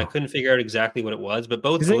 but I couldn't figure out exactly what it was. But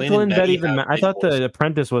both isn't Glyn and Betty have I big thought horses. the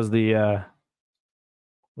apprentice was the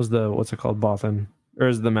what's it called, Bothan, or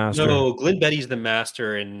is the master? No, Glyn Betty's the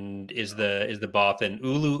master and is the Bothan.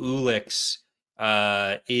 Ulu Ulix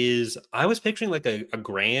is I was picturing like a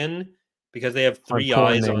gran because they have three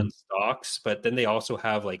eyes on stalks, but then they also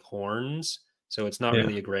have like horns, so it's not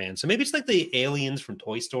really a gran. So maybe it's like the aliens from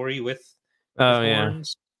Toy Story with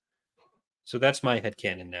horns. So that's my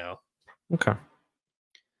headcanon now. Okay.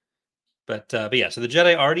 But yeah, so the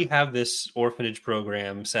Jedi already have this orphanage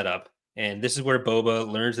program set up, and this is where Boba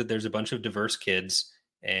learns that there's a bunch of diverse kids,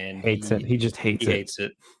 and hates it. He just hates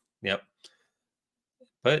it. Yep.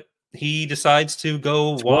 But he decides to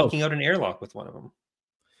go walking out an airlock with one of them.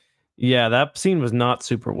 Yeah, that scene was not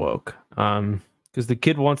super woke. Because the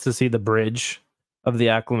kid wants to see the bridge of the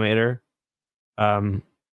Acclamator. I don't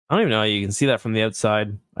even know how you can see that from the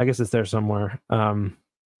outside. I guess it's there somewhere.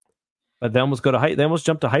 but they almost they almost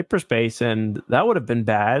jumped to hyperspace, and that would have been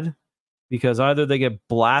bad because either they get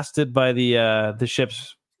blasted by the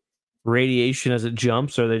ship's radiation as it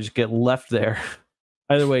jumps, or they just get left there.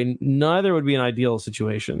 Either way, neither would be an ideal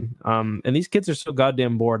situation. And these kids are so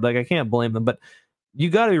goddamn bored. Like, I can't blame them, but you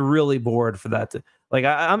got to be really bored for that. Like,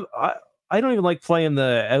 I don't even like playing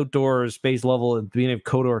the outdoor space level at the beginning of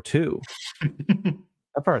KOTOR 2.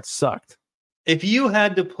 That part sucked. If you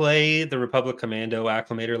had to play the Republic Commando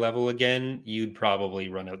Acclimator level again, you'd probably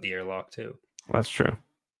run out the airlock too. That's true.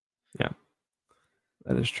 Yeah,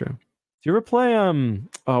 that is true. Do you ever play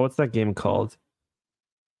what's that game called?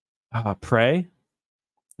 Prey?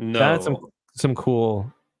 No. That's some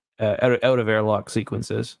cool out of airlock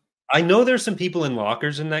sequences. I know there's some people in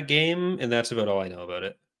lockers in that game, and that's about all I know about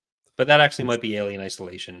it. But that actually might be Alien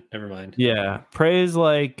Isolation. Never mind. Yeah, Prey is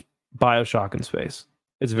like BioShock in space.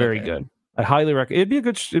 It's very good. I highly recommend. It'd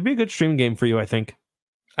be a good stream game for you, I think.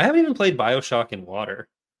 I haven't even played BioShock in water.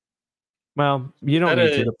 Well, you don't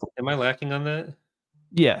need to. Am I lacking on that?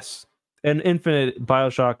 Yes, and Infinite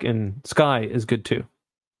BioShock in Sky is good too.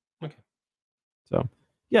 Okay. So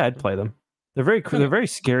yeah, I'd play them. They're very cool. They're very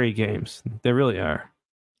scary games. They really are.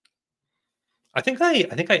 I think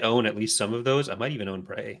I own at least some of those. I might even own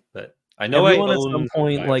Prey, but I know everyone I at own some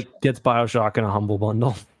point BioShock. gets BioShock in a humble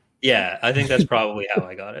bundle. Yeah, I think that's probably how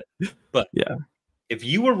I got it. But yeah, if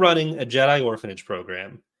you were running a Jedi orphanage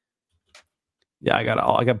program, yeah, I got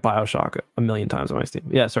BioShock a million times on my Steam.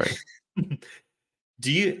 Yeah, sorry.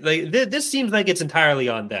 Do you like this? Seems like it's entirely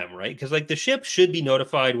on them, right? Because like the ship should be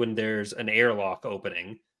notified when there's an airlock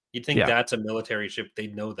opening. You'd think that's a military ship;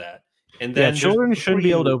 they'd know that. And then children shouldn't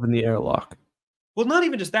be able to open the airlock. Well, not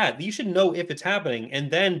even just that. You should know if it's happening,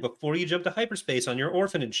 and then before you jump to hyperspace on your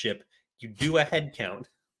orphanage ship, you do a head count.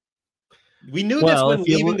 We knew this when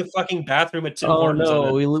leaving the fucking bathroom at Tim Hortons. Oh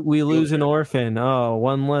no, we lose an orphan. Oh,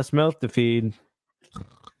 one less mouth to feed.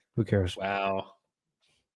 Who cares? Wow.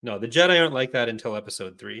 No, the Jedi aren't like that until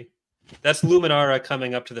episode 3. That's Luminara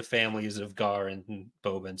coming up to the families of Gar and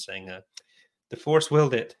Boba and saying, the Force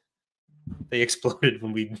willed it. They exploded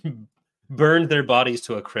when we burned their bodies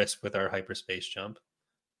to a crisp with our hyperspace jump.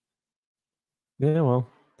 Yeah, well,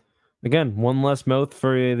 again, one less mouth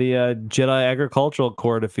for the Jedi Agricultural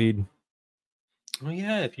Corps to feed. Oh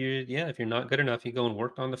yeah, if you're not good enough, you go and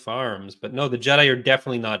work on the farms. But no, the Jedi are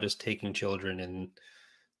definitely not just taking children, and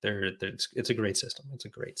it's a great system. It's a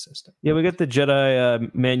great system. Yeah, we got the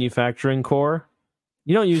Jedi Manufacturing Corps.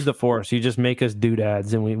 You don't use the Force; you just make us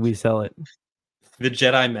doodads, and we sell it. The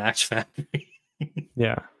Jedi Match Factory.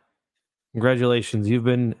 Yeah, congratulations! You've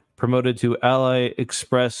been promoted to Ally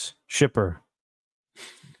Express Shipper.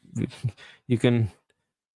 You can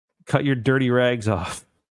cut your dirty rags off.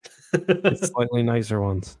 Slightly nicer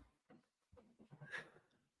ones.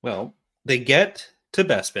 Well, they get to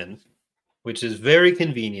Bespin, which is very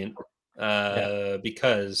convenient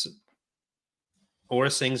because Aurra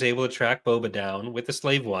Singh's able to track Boba down with the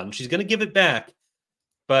Slave One. She's going to give it back,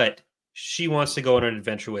 but she wants to go on an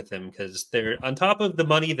adventure with him because they're on top of the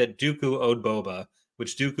money that Dooku owed Boba,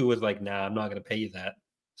 which Dooku was like, nah, I'm not going to pay you that,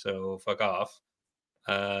 so fuck off,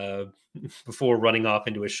 before running off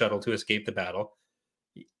into a shuttle to escape the battle.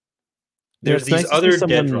 There's these other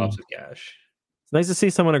dead drops of cash. It's nice to see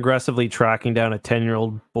someone aggressively tracking down a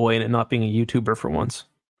 10-year-old boy and it not being a YouTuber for once.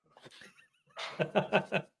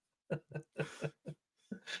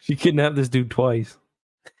 She kidnapped this dude twice.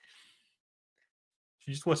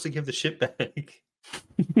 She just wants to give the ship back.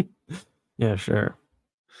 Yeah, sure.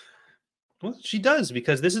 Well, she does,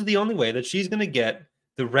 because this is the only way that she's going to get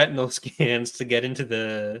the retinal scans to get into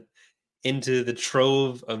the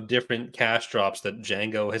trove of different cash drops that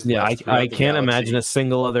Jango has left. I can't imagine a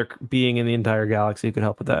single other being in the entire galaxy who could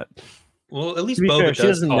help with that. Well, at least Boba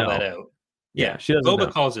does call that out. Yeah, she doesn't Boba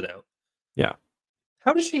know. calls it out. Yeah.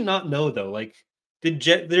 How does she not know, though? Like,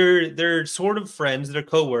 they're sort of friends, they're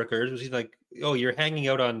co-workers. She's like, oh, you're hanging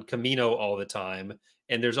out on Camino all the time,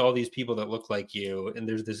 and there's all these people that look like you, and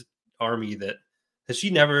there's this army that... Has she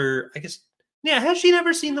never... I guess... Yeah, has she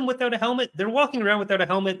never seen them without a helmet? They're walking around without a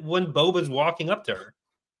helmet when Boba's walking up to her.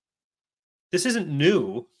 This isn't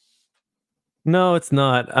new. No, it's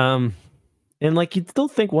not. And like, you'd still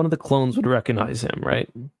think one of the clones would recognize him, right?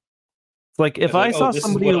 It's like if I saw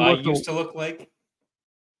somebody who looked... used to look like.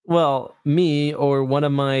 Well, me or one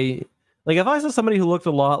of my... Like, if I saw somebody who looked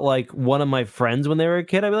a lot like one of my friends when they were a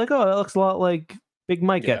kid, I'd be like, oh, that looks a lot like Big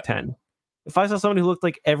Mike at 10. If I saw somebody who looked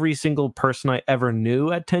like every single person I ever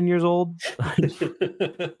knew at 10 years old,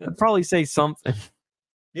 I'd probably say something.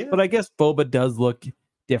 Yeah. But I guess Boba does look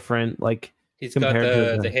different. Like, he's got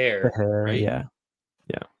the hair. The hair, right? Yeah.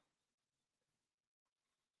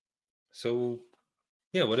 So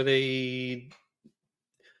Yeah, what are they?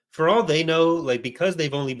 For all they know, like because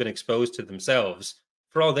they've only been exposed to themselves,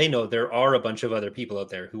 for all they know, there are a bunch of other people out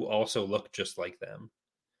there who also look just like them.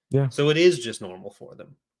 Yeah, So it is just normal for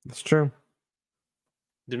them. that's true.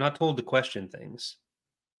 They're not told to question things.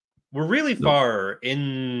 We're really Nope. far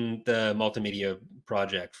in the multimedia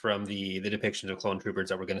project from the depictions of clone troopers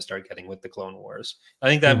that we're going to start getting with the Clone Wars. I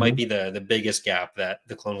think that might be the biggest gap that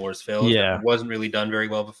the Clone Wars fills that Yeah. wasn't really done very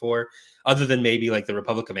well before, other than maybe like the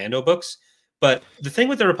Republic Commando books. But the thing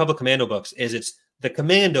with the Republic Commando books is it's the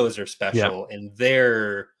commandos are special and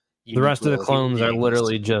their The rest of the clones are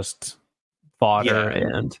literally just fodder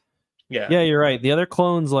and yeah, you're right. The other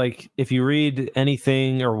clones, like if you read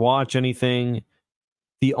anything or watch anything,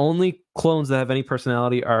 the only clones that have any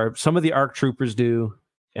personality are some of the ARC troopers do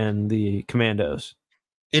and the commandos.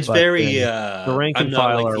 It's But very the rank I'm and not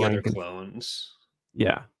file like are the other rank and- clones.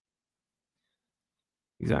 Yeah.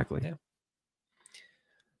 Exactly. Yeah.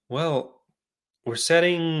 Well, we're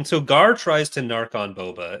setting. So Gar tries to narc on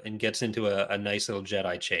Boba and gets into a nice little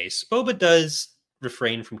Jedi chase. Boba does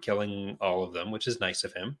refrain from killing all of them, which is nice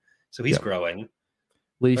of him. So he's growing.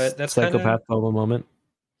 Least But that's psychopath Boba moment.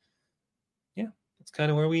 Yeah, that's kind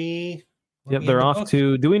of where we. Yep, they're off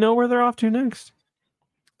to. Do we know where they're off to next?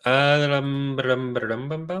 We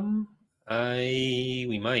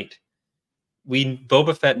might.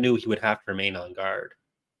 Boba Fett knew he would have to remain on guard.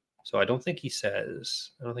 So I don't think he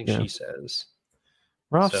says. I don't think she says.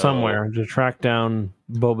 We're off somewhere to track down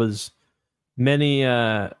Boba's many.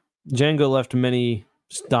 Django left many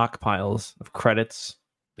stockpiles of credits.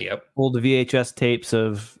 Yep. Old VHS tapes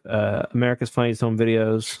of America's Funniest Home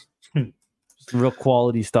Videos. Real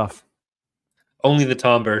quality stuff. Only the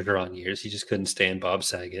Tom Bergeron years. He just couldn't stand Bob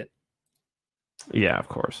Saget. Yeah, of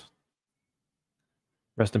course.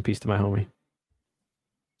 Rest in peace to my homie.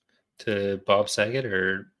 To Bob Saget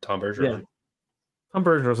or Tom Bergeron? Yeah. Tom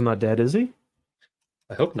Bergeron's not dead, is he?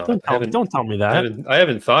 I hope not. Don't tell me that. I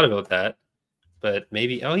haven't thought about that, but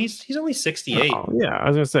maybe. Oh, he's only 68. Oh, yeah, I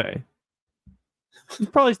was gonna say he's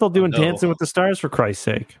probably still doing Dancing with the Stars for Christ's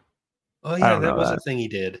sake. Oh yeah, that was a thing he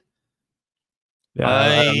did. Yeah,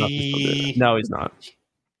 I don't know if he's still doing it. No, he's not.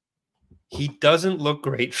 He doesn't look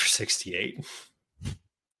great for 68.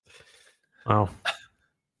 Oh.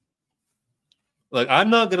 Look, I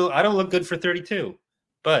don't look good for 32,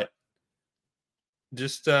 but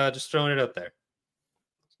just throwing it out there.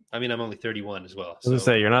 I mean, I'm only 31 as well. I was gonna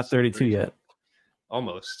say you're not 32 yet.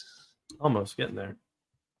 Almost getting there.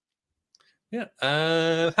 Yeah.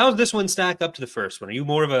 How's this one stack up to the first one? Are you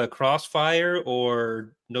more of a Crossfire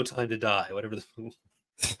or No Time to Die? Whatever the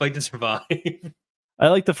Fight to Survive. I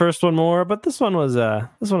like the first one more, but this one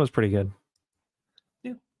was pretty good.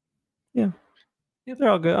 Yeah. They're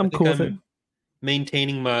all good. I'm cool with it.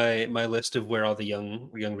 Maintaining my list of where all the young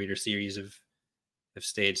reader series have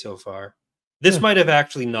stayed so far. This might have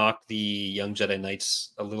actually knocked the Young Jedi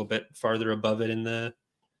Knights a little bit farther above it in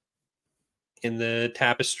the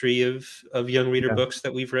tapestry of young reader books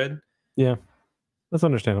that we've read. Yeah, that's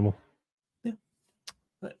understandable. Yeah.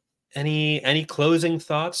 Any closing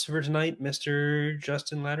thoughts for tonight, Mr.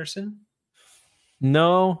 Justin Latterson?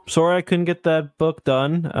 No, sorry I couldn't get that book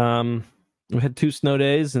done. We had 2 snow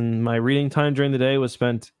days, and my reading time during the day was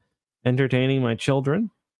spent entertaining my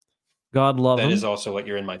children. God love them. That is also what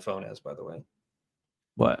you're in my phone as, by the way.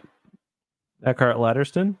 What? Eckhart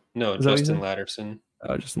Latterston? No, Justin Latterson.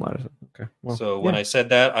 Oh, Justin Latterson. Okay. Well, so when I said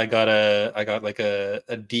that, I got like a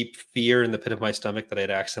deep fear in the pit of my stomach that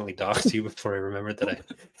I'd accidentally doxed you before I remembered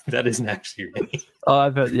that isn't actually your name. Oh, I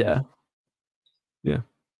bet. Yeah.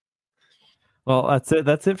 Well, that's it.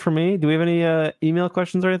 That's it for me. Do we have any email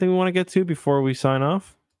questions or anything we want to get to before we sign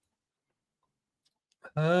off?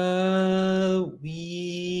 I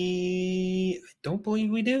don't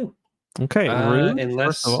believe we do. Okay.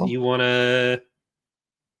 Unless you want to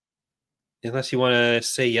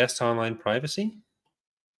say yes to online privacy.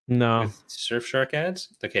 No. With Surfshark ads.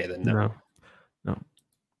 Okay, then no. All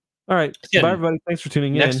right. Again, bye, everybody. Thanks for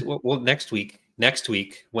tuning in. Well, next week,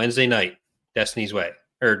 Wednesday night, Destiny's Way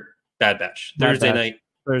or Bad Batch. Thursday night,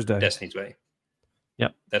 Destiny's Way.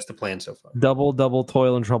 Yep, that's the plan so far. Double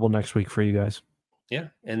toil and trouble next week for you guys. Yeah,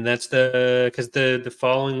 and that's because the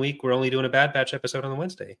following week we're only doing a Bad Batch episode on the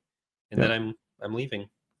Wednesday, and then I'm leaving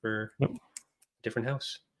for a different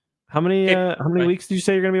house. How many weeks did you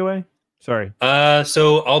say you're gonna be away? Sorry.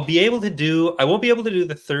 So I won't be able to do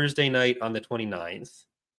the Thursday night on the 29th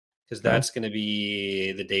because that's going to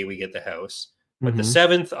be the day we get the house. But the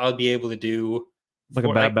 7th, I'll be able to do like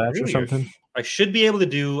a Bad Batch or something. I should be able to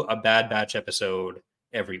do a Bad Batch episode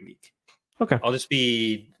every week. Okay. I'll just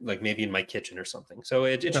be like maybe in my kitchen or something. So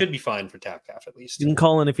it should be fine for TapCaf at least. You can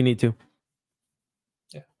call in if you need to.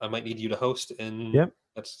 Yeah, I might need you to host, and Yep.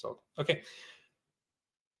 that's all. Okay.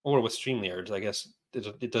 Or with StreamYard, I guess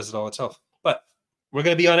it does it all itself. But we're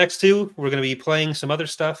going to be on X2. We're going to be playing some other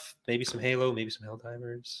stuff, maybe some Halo, maybe some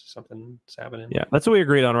Helldivers, something's happening. Yeah, that's what we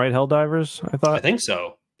agreed on, right? Helldivers, I thought. I think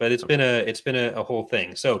so, but it's been a whole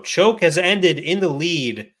thing. So Choke has ended in the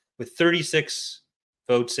lead with 36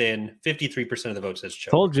 votes in. 53% of the votes says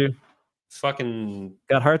Choke. Told you. Fucking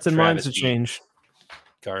got hearts and minds to travesty. change.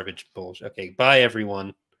 Garbage bullshit. Okay, bye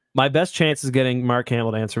everyone. My best chance is getting Mark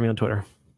Hamill to answer me on Twitter.